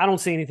being said, I don't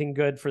see anything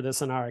good for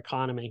this in our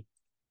economy,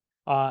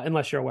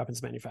 unless you're a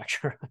weapons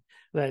manufacturer.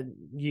 That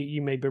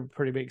you may be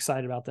pretty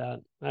excited about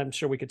that. I'm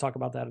sure we could talk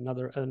about that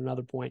at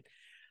another point.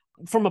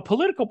 From a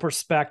political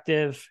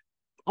perspective,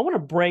 I want to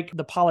break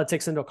the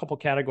politics into a couple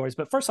categories.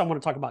 But first, I want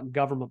to talk about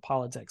government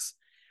politics.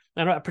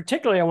 And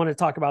particularly, I want to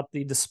talk about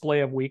the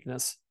display of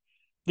weakness.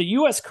 The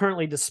U.S.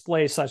 currently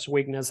displays such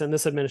weakness in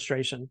this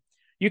administration.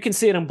 You can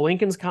see it in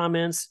Blinken's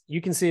comments.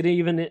 You can see it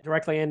even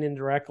directly and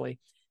indirectly.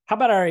 How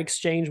about our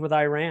exchange with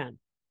Iran?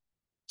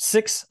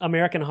 6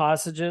 American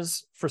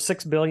hostages for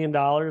 $6 billion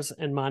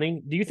in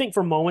money. Do you think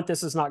for a moment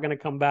this is not going to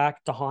come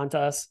back to haunt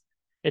us?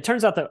 It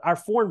turns out that our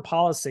foreign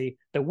policy,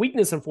 the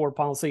weakness in foreign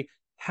policy,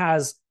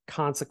 has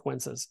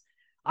consequences.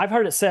 I've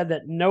heard it said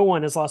that no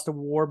one has lost a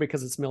war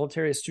because its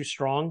military is too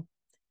strong.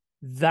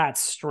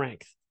 That's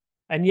strength.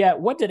 And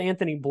yet, what did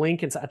Anthony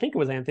Blinken, I think it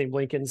was Anthony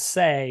Blinken,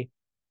 say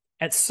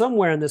at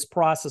somewhere in this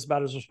process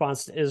about his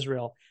response to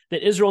Israel?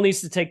 That Israel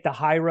needs to take the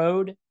high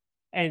road,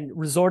 and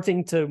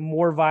resorting to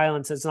more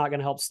violence is not going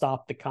to help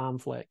stop the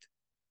conflict.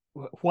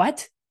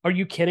 What? Are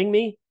you kidding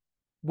me?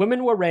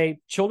 Women were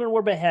raped, children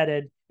were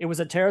beheaded. It was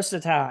a terrorist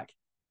attack.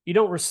 You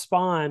don't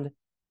respond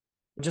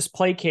just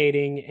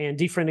placating and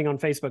defriending on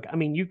Facebook. I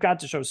mean, you've got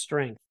to show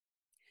strength.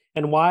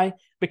 And why?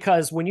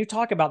 Because when you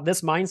talk about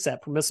this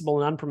mindset,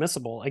 permissible and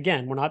unpermissible,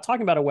 again, we're not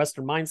talking about a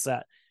Western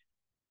mindset.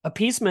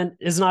 Appeasement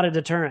is not a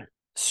deterrent.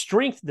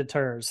 Strength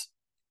deters,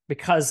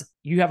 because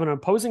you have an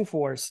opposing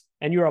force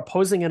and you're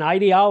opposing an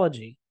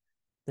ideology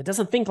that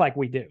doesn't think like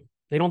we do.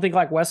 They don't think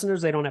like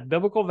Westerners. They don't have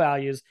biblical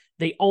values.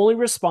 They only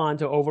respond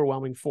to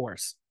overwhelming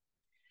force.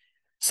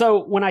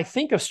 So when I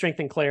think of strength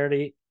and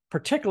clarity,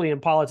 particularly in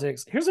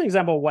politics, here's an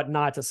example of what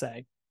not to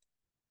say.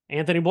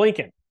 Anthony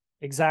Blinken,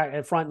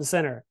 exact front and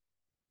center.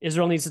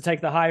 Israel needs to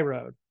take the high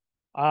road.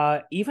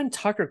 Even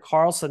Tucker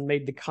Carlson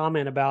made the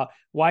comment about,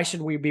 why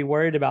should we be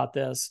worried about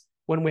this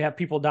when we have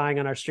people dying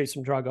on our streets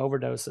from drug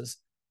overdoses?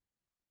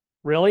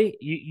 Really?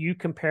 You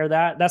compare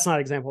that? That's not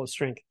an example of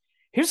strength.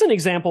 Here's an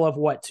example of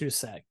what to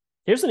say.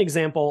 Here's an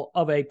example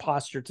of a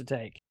posture to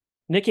take.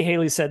 Nikki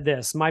Haley said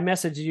this: my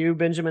message to you,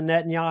 Benjamin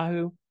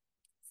Netanyahu,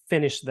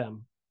 finish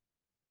them.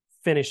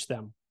 Finish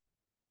them.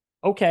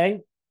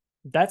 Okay,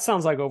 that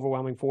sounds like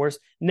overwhelming force.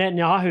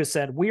 Netanyahu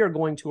said, we are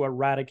going to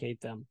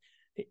eradicate them.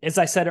 As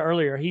I said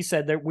earlier, he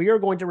said that we are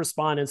going to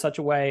respond in such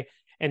a way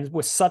and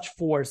with such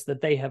force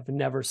that they have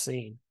never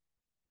seen.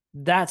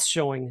 That's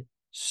showing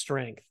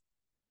strength.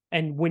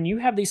 And when you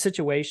have these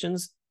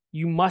situations,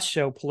 you must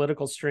show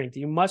political strength.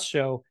 You must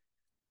show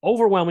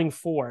overwhelming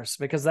force,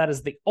 because that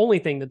is the only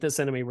thing that this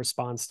enemy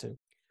responds to.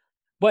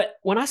 But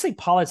when I say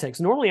politics,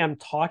 normally I'm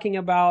talking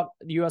about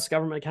the U.S.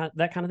 government,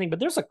 that kind of thing, but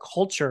there's a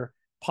culture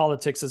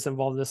politics that's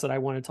involved in this that I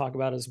want to talk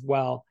about as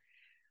well.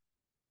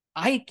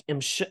 I am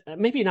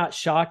maybe not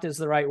shocked is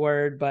the right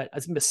word, but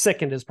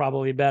sickened is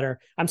probably better.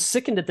 I'm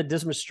sickened at the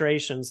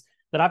demonstrations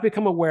that I've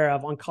become aware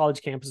of on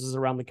college campuses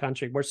around the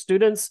country, where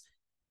students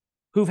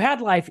who've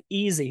had life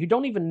easy, who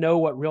don't even know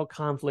what real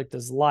conflict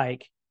is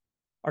like,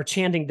 are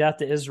chanting death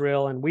to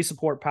Israel and we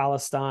support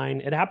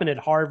Palestine. It happened at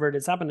Harvard.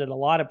 It's happened at a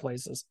lot of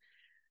places.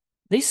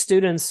 These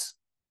students,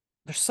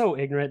 they're so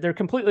ignorant. They're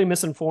completely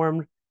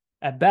misinformed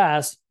at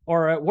best,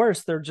 or at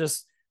worst, they're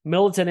just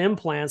militant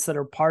implants that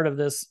are part of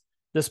this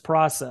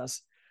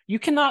process. You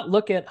cannot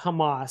look at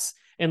Hamas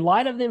in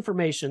light of the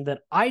information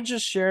that I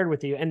just shared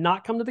with you and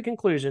not come to the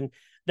conclusion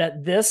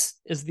that this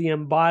is the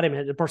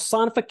embodiment, the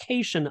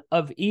personification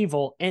of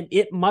evil, and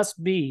it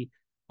must be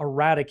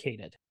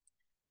eradicated.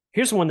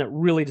 Here's one that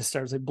really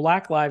disturbs me.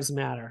 Black Lives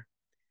Matter.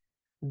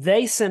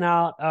 They sent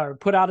out or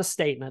put out a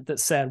statement that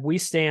said, we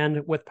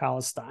stand with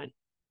Palestine.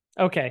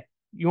 Okay,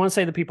 you want to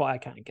say the people, I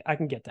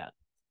can get that.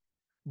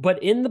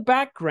 But in the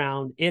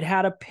background, it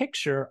had a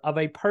picture of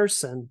a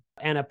person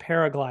and a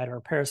paraglider,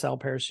 a parasail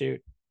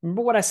parachute.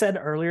 Remember what I said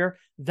earlier?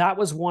 That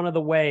was one of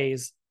the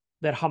ways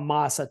that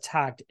Hamas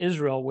attacked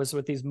Israel, was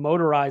with these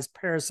motorized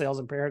parasails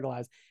and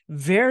paraglides.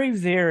 Very,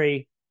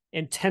 very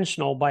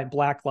intentional by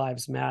Black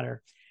Lives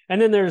Matter. And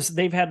then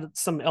they've had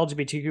some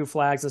LGBTQ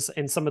flags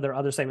and some of their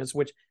other statements,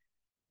 which,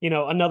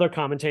 another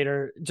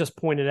commentator just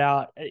pointed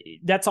out.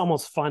 That's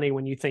almost funny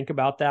when you think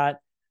about that,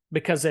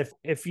 because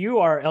if you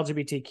are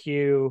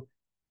LGBTQ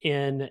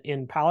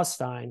in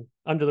Palestine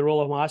under the rule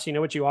of Hamas, you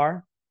know what you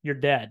are? You're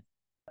dead.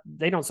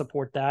 They don't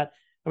support that.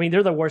 I mean,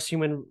 they're the worst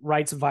human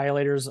rights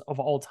violators of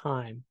all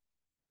time.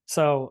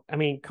 So, I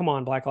mean, come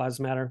on, Black Lives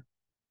Matter.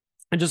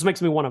 It just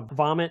makes me want to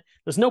vomit.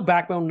 There's no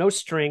backbone, no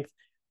strength,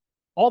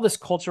 all this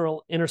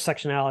cultural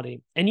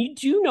intersectionality. And you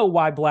do know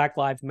why Black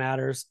Lives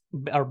Matters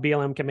or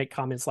BLM can make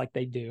comments like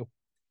they do,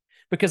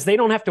 because they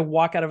don't have to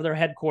walk out of their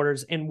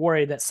headquarters and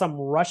worry that some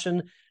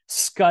Russian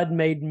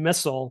Scud-made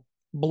missile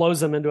blows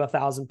them into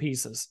 1,000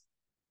 pieces.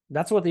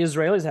 That's what the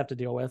Israelis have to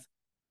deal with.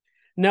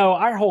 No,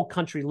 our whole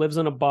country lives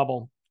in a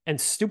bubble, and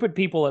stupid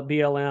people at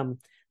BLM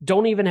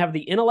don't even have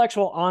the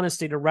intellectual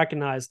honesty to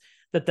recognize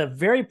that the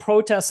very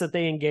protests that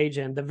they engage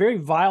in, the very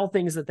vile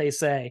things that they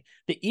say,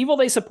 the evil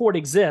they support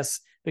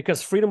exists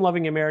because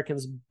freedom-loving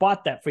Americans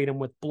bought that freedom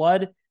with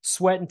blood,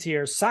 sweat, and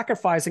tears,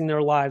 sacrificing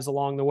their lives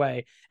along the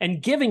way,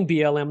 and giving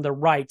BLM the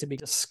right to be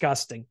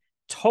disgusting.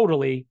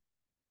 Totally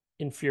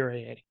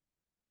infuriating.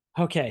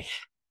 Okay,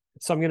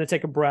 so I'm going to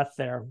take a breath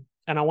there,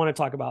 and I want to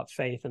talk about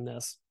faith in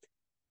this.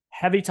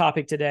 Heavy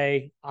topic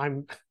today.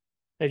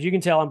 As you can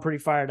tell, I'm pretty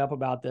fired up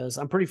about this.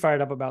 I'm pretty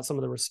fired up about some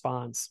of the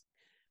response.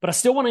 But I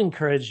still want to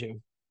encourage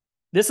you.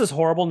 This is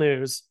horrible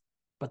news,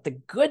 but the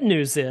good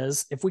news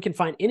is, if we can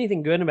find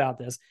anything good about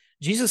this,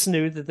 Jesus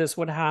knew that this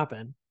would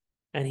happen,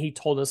 and he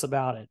told us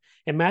about it.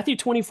 In Matthew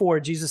 24,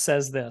 Jesus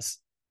says this,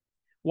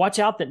 "Watch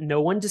out that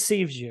no one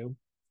deceives you,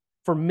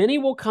 for many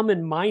will come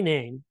in my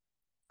name,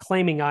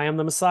 claiming I am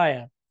the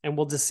Messiah, and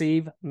will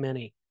deceive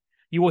many.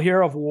 You will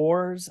hear of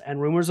wars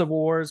and rumors of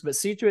wars, but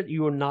see to it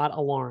you are not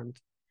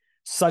alarmed.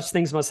 Such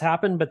things must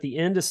happen, but the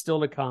end is still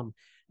to come.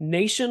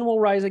 Nation will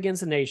rise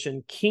against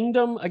nation,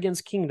 kingdom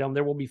against kingdom.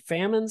 There will be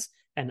famines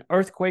and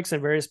earthquakes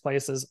in various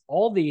places.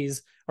 All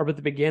these are but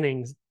the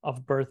beginnings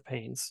of birth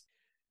pains."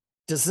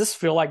 Does this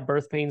feel like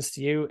birth pains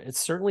to you? It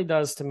certainly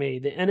does to me.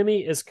 The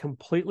enemy is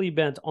completely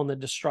bent on the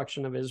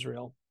destruction of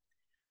Israel.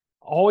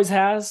 Always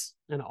has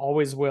and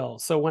always will.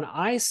 So when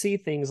I see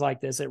things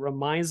like this, it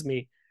reminds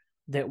me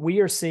that we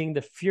are seeing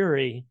the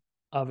fury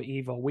of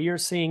evil. We are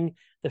seeing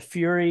the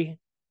fury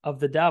of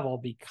the devil,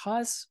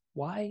 because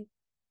why?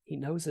 He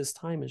knows his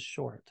time is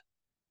short.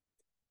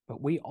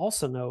 But we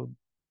also know,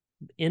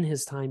 in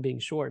his time being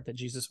short, that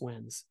Jesus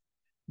wins.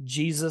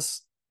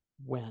 Jesus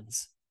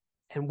wins.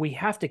 And we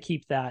have to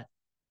keep that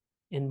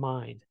in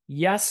mind.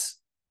 Yes,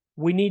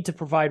 we need to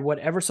provide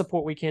whatever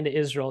support we can to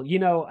Israel.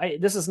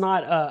 This is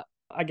not,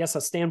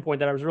 a standpoint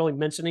that I was really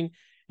mentioning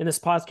in this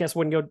podcast.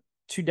 Wouldn't go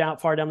too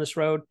far down this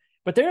road.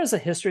 But there is a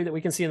history that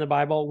we can see in the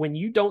Bible. When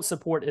you don't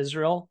support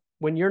Israel,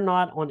 when you're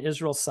not on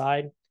Israel's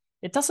side,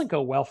 it doesn't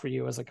go well for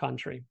you as a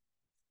country.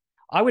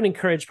 I would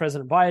encourage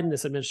President Biden,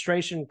 this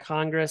administration,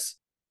 Congress,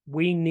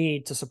 we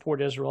need to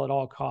support Israel at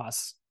all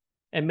costs.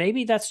 And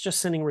maybe that's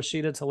just sending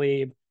Rashida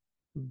Tlaib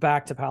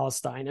back to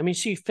Palestine. I mean,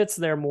 she fits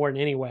there more than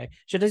anyway.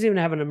 She doesn't even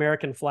have an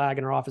American flag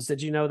in her office.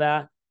 Did you know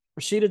that?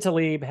 Rashida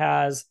Tlaib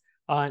has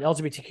an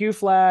LGBTQ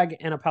flag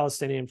and a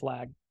Palestinian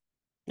flag.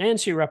 And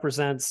she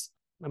represents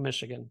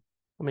Michigan.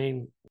 I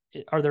mean,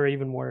 are there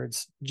even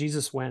words?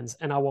 Jesus wins.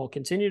 And I will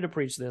continue to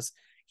preach this.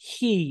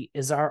 He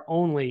is our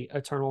only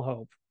eternal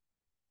hope.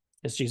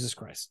 It's Jesus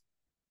Christ.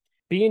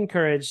 Be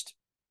encouraged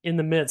in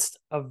the midst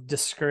of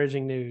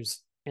discouraging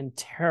news and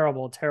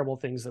terrible, terrible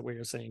things that we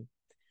are seeing,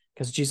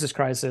 because Jesus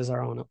Christ is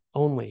our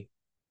only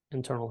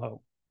eternal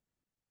hope.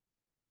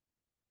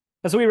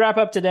 As we wrap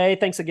up today,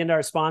 thanks again to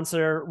our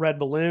sponsor, Red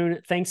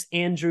Balloon. Thanks,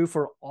 Andrew,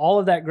 for all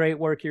of that great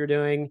work you're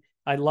doing.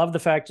 I love the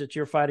fact that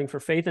you're fighting for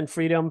faith and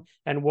freedom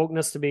and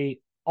wokeness to be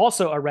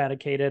also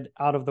eradicated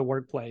out of the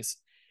workplace.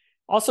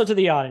 Also, to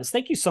the audience,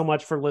 thank you so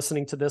much for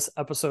listening to this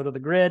episode of The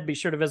Grid. Be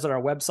sure to visit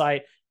our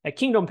website at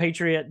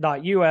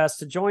kingdompatriot.us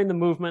to join the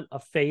movement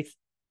of faith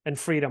and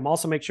freedom.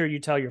 Also, make sure you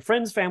tell your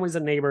friends, families,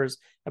 and neighbors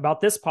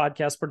about this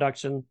podcast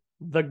production,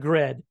 The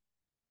Grid.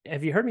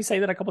 Have you heard me say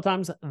that a couple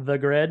times? The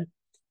Grid.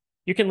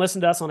 You can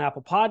listen to us on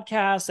Apple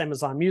Podcasts,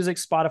 Amazon Music,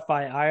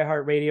 Spotify,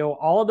 iHeartRadio.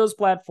 All of those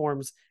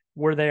platforms,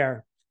 we're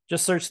there.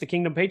 Just search the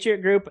Kingdom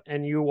Patriot Group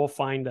and you will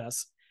find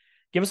us.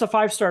 Give us a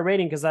 5-star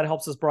rating because that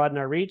helps us broaden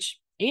our reach.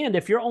 And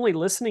if you're only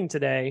listening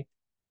today,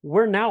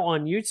 we're now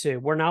on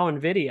YouTube. We're now on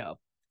video.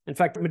 In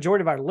fact, the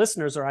majority of our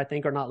listeners are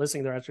not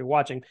listening, they're actually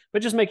watching,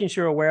 but just making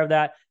sure you're aware of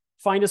that.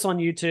 Find us on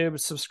YouTube,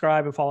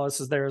 subscribe and follow us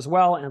there as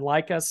well, and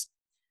like us.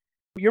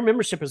 Your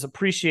membership is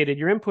appreciated.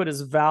 Your input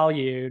is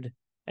valued,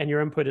 and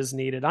your input is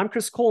needed. I'm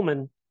Chris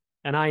Coleman,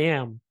 and I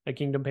am a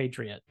Kingdom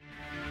Patriot.